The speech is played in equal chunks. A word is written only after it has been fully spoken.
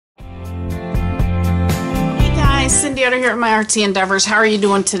Cindy Utter here at my artsy endeavors. How are you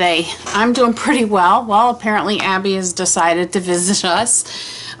doing today? I'm doing pretty well. Well, apparently Abby has decided to visit us.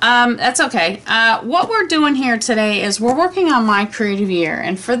 That's okay. What we're doing here today is we're working on my creative year,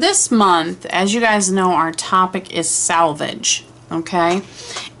 and for this month, as you guys know, our topic is salvage. Okay,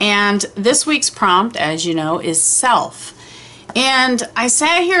 and this week's prompt, as you know, is self. And I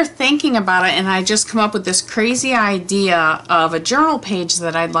sat here thinking about it, and I just come up with this crazy idea of a journal page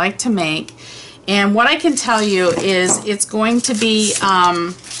that I'd like to make. And what I can tell you is it's going to be,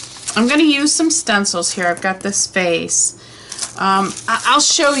 I'm going to use some stencils here. I've got this face. I'll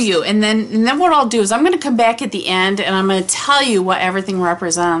show you, and then what I'll do is I'm going to come back at the end, and I'm going to tell you what everything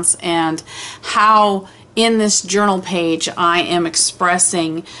represents and how in this journal page I am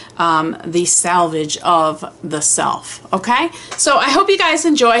expressing the salvage of the self. Okay? So I hope you guys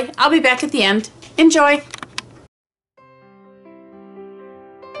enjoy. I'll be back at the end. Enjoy!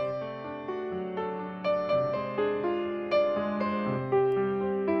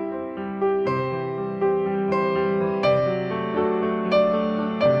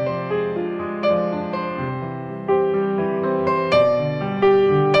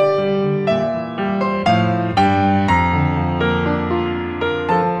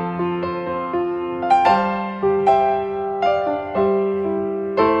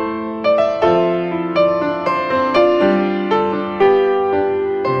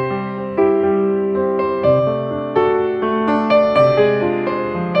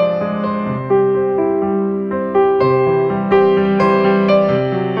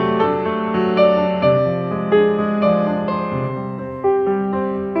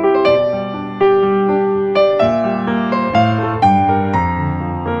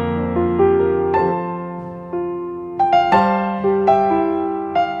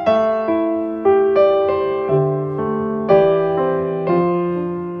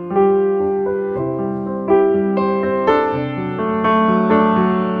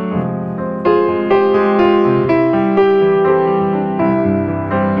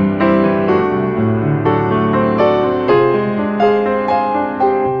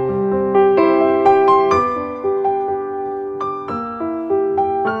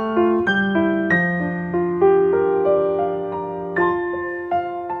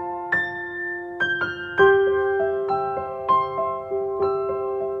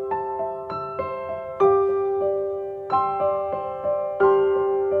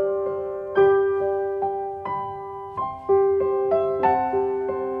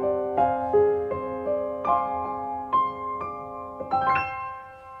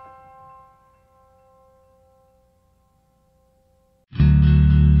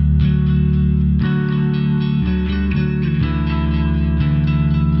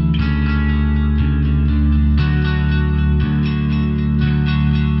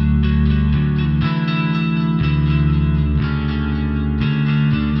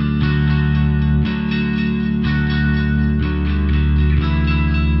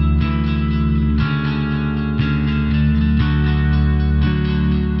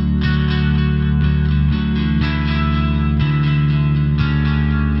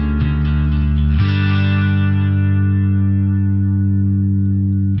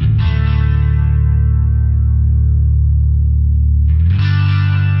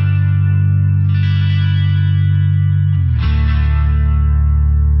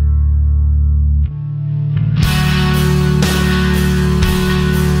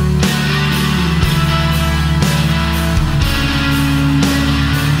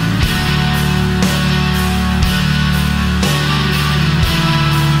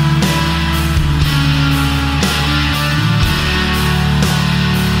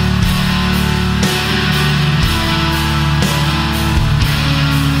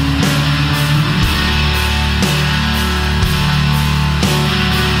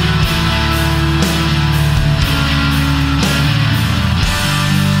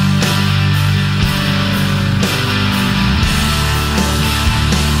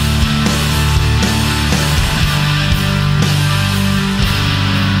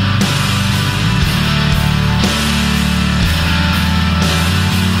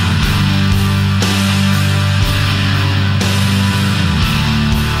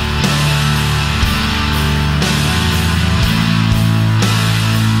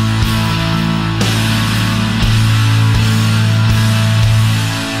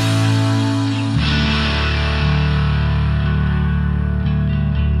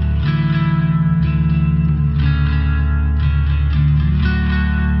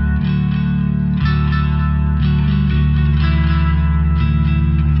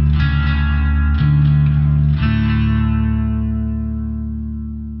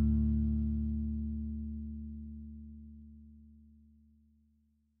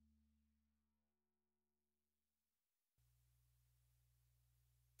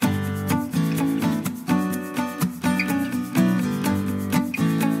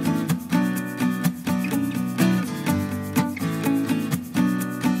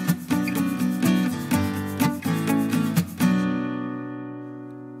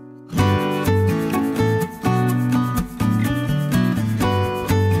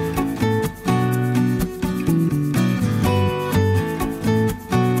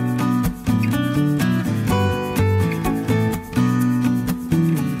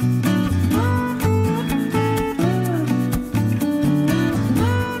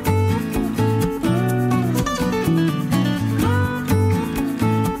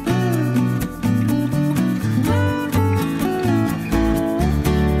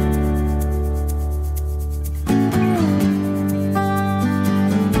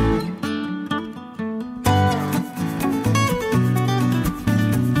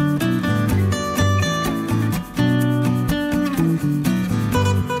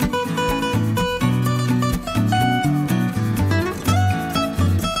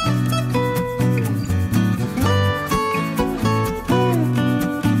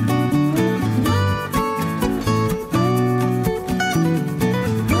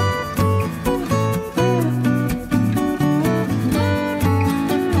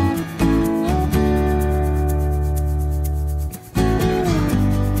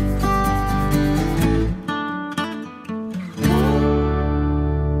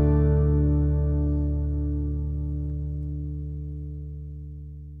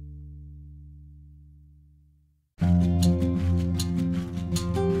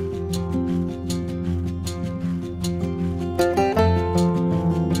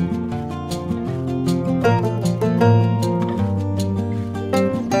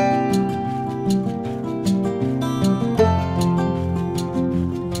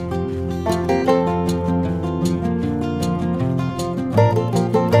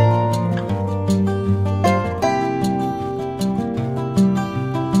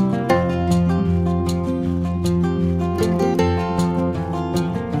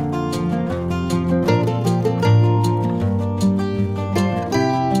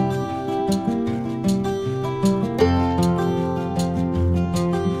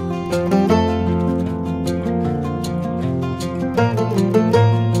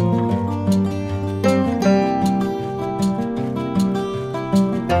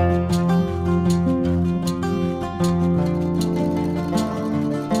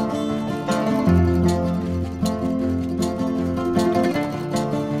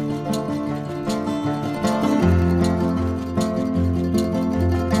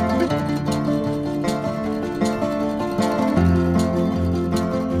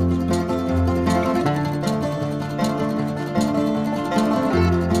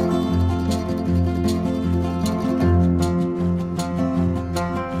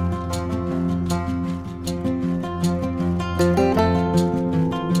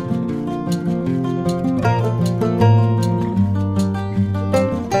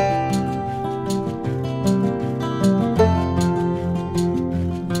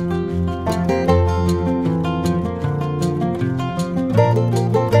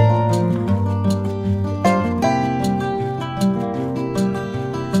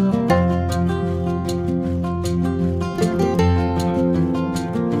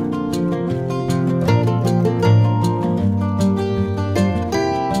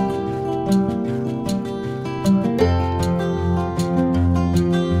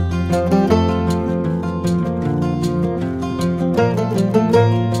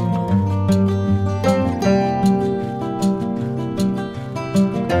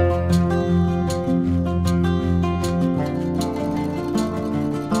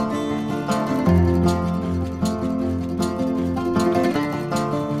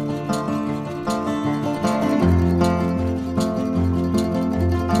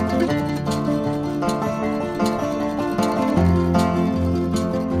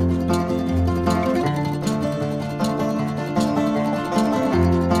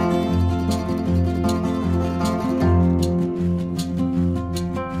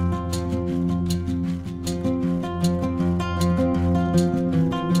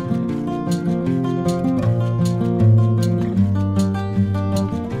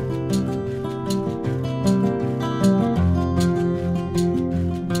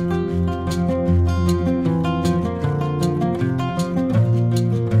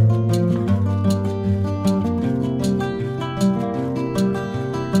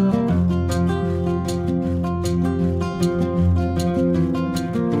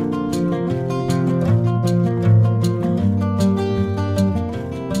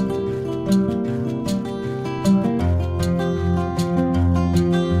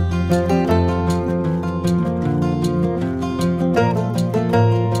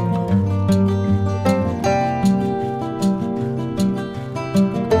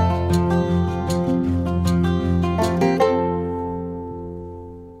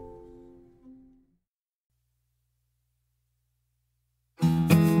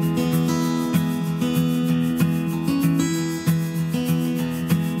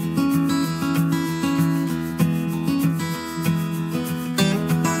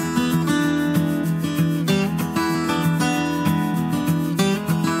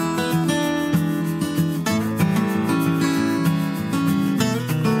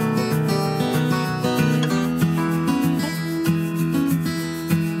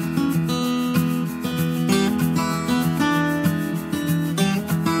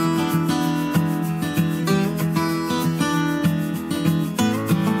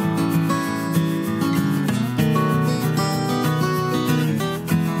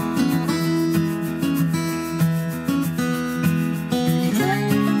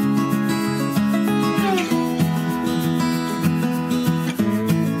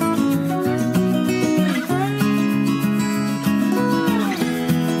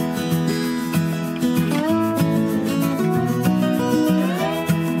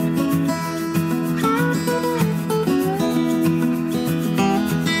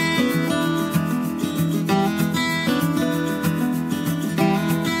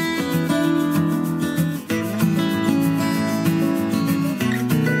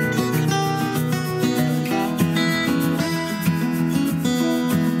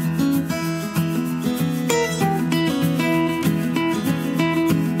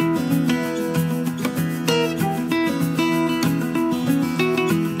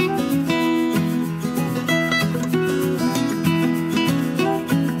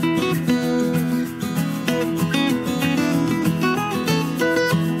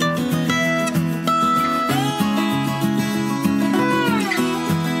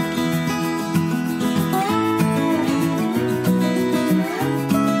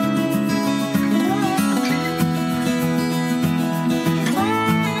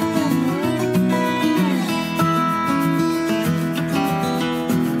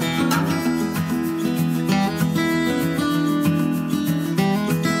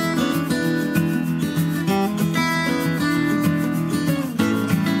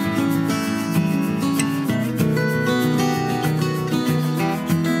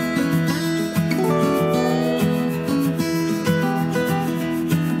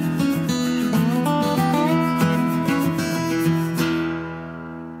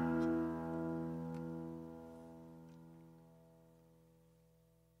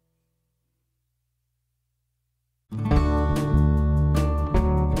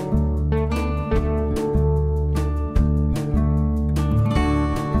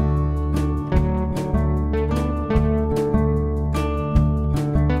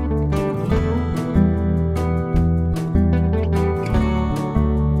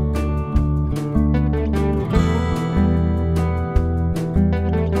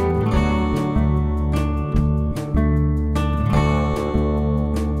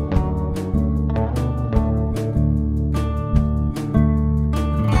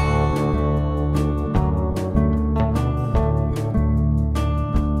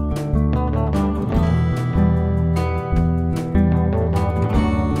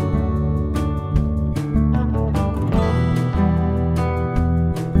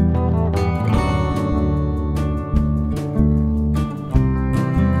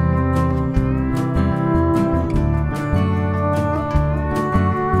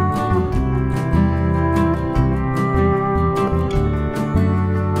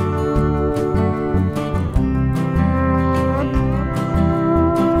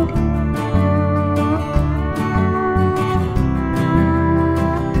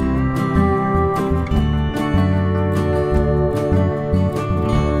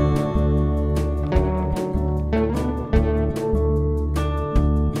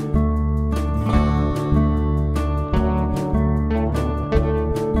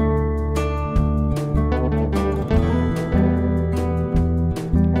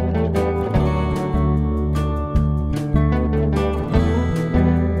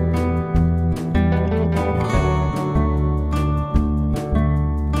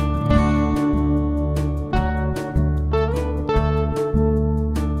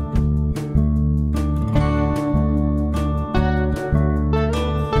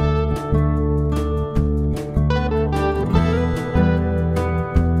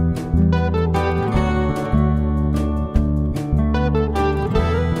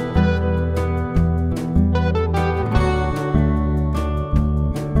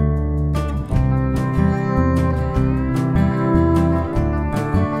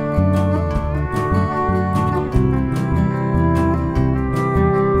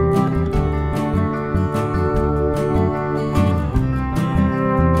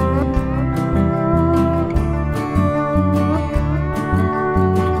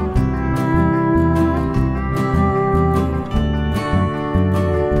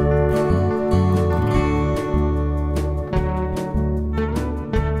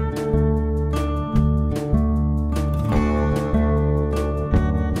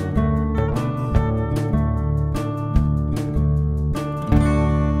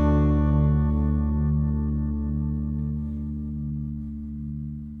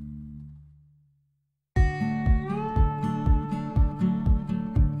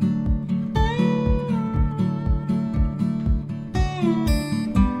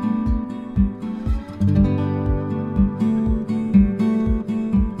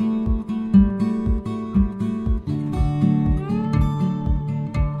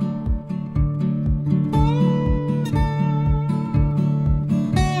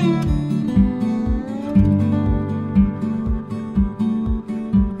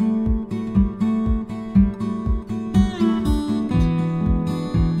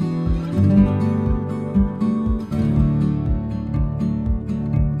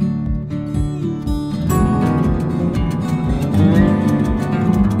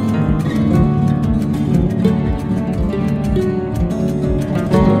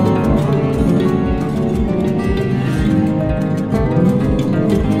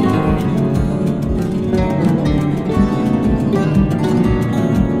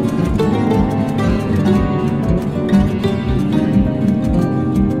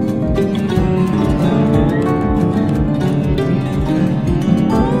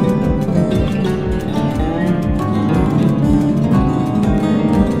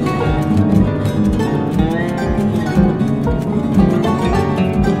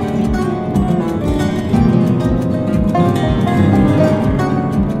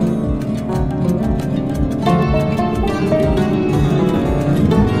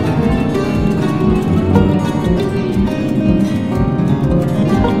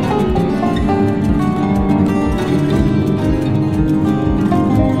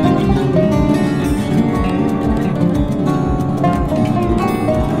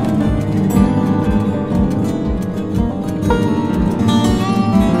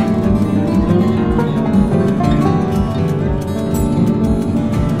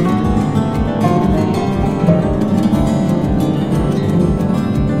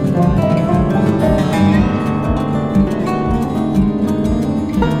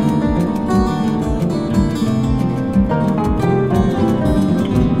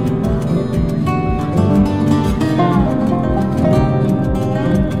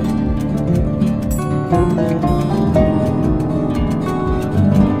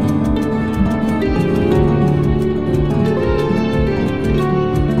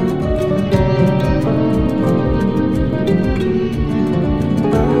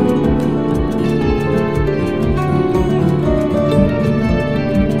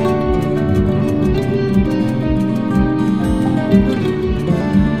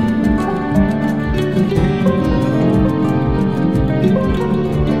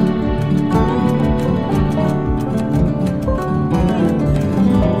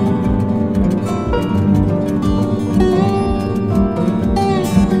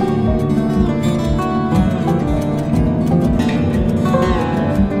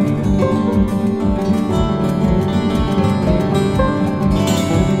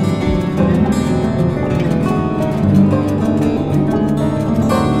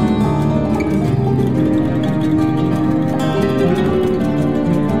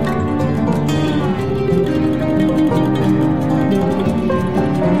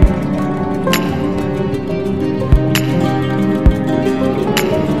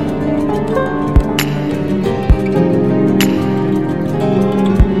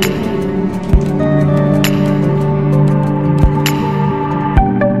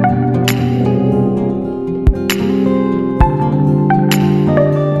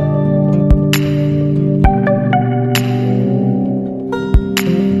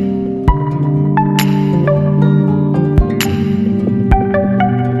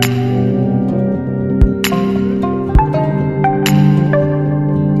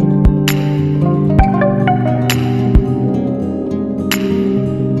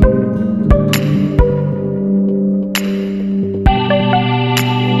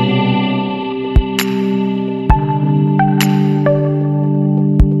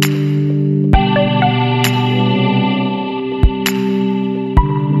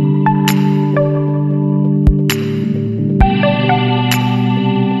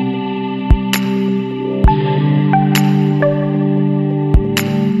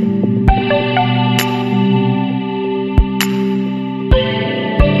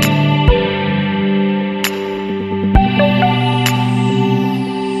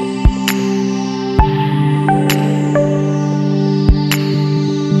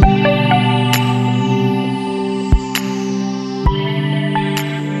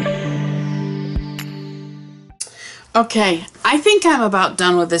 Okay, I think I'm about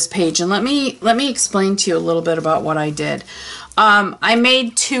done with this page, and let me explain to you a little bit about what I did. I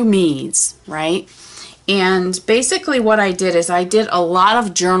made two me's, right? And basically what I did is I did a lot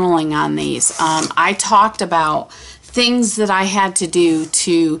of journaling on these. I talked about things that I had to do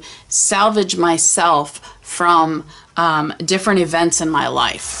to salvage myself from different events in my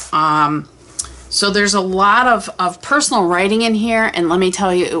life. So there's a lot of personal writing in here, and let me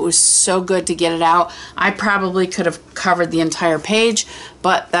tell you, it was so good to get it out. I probably could have covered the entire page,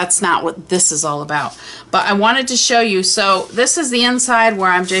 but that's not what this is all about. But I wanted to show you, so this is the inside where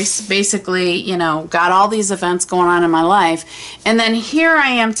I'm just basically, you know, got all these events going on in my life. And then here I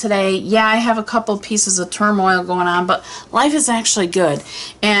am today. Yeah, I have a couple pieces of turmoil going on, but life is actually good.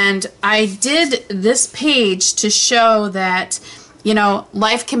 And I did this page to show that, you know,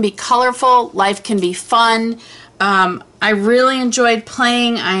 life can be colorful, life can be fun. I really enjoyed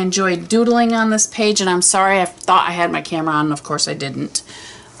playing. I enjoyed doodling on this page, and I'm sorry, I thought I had my camera on, and of course I didn't.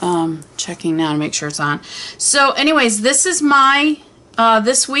 Checking now to make sure it's on. So anyways, this is my,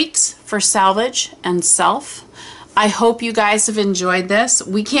 this week's for salvage and self. I hope you guys have enjoyed this.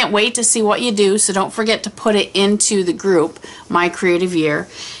 We can't wait to see what you do, so don't forget to put it into the group, My Creative Year.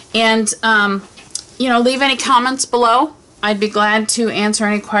 And, you know, leave any comments below. I'd be glad to answer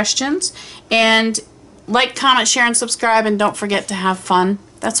any questions. And like, comment, share, and subscribe. And don't forget to have fun.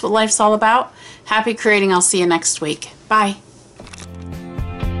 That's what life's all about. Happy creating. I'll see you next week. Bye.